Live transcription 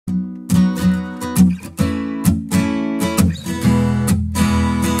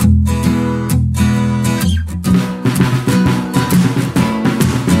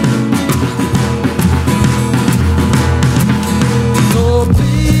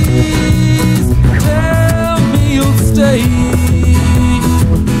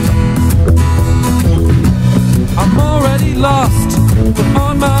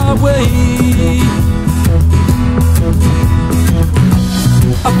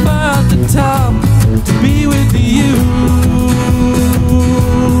time to be with you.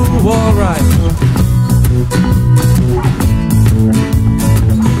 Alright.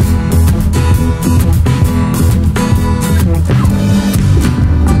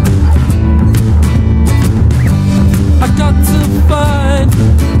 I got to find,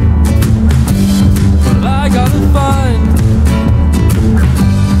 well, I gotta find,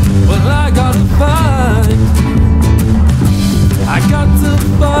 well, I gotta find, I got to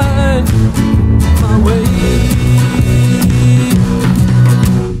find my way.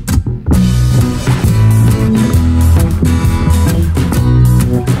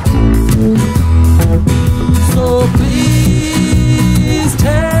 So please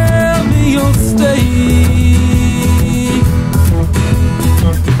tell me you'll stay.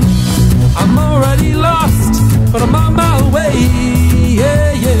 I'm already lost, but I'm on my way.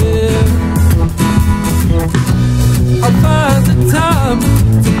 Yeah, yeah. I'll find the time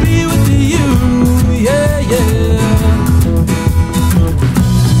to be with you. Yeah, yeah.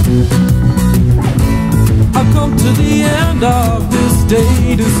 I've come to the end of this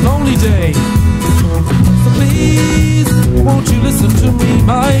day, this lonely day. So please, won't you listen to me,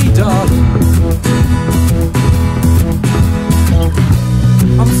 my darling?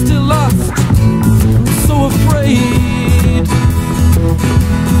 I'm still lost, I'm so afraid.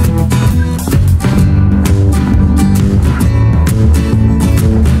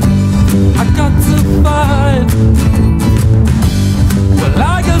 I got to find, well,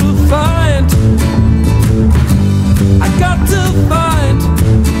 I gotta find, I got to find,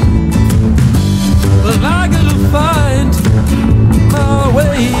 well, I gotta find my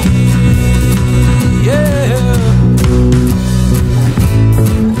way. Yeah.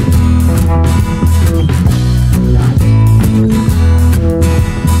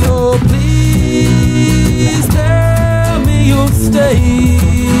 So please tell me you'll stay.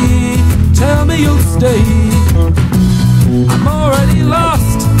 Tell me you'll stay. I'm already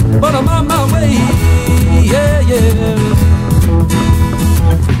lost, but I'm on my way. Yeah, yeah.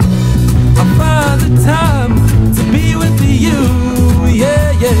 I'll find the time to be with you.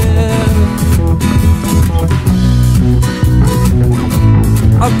 Yeah, yeah.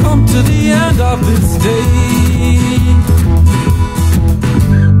 I've come to the end of this day.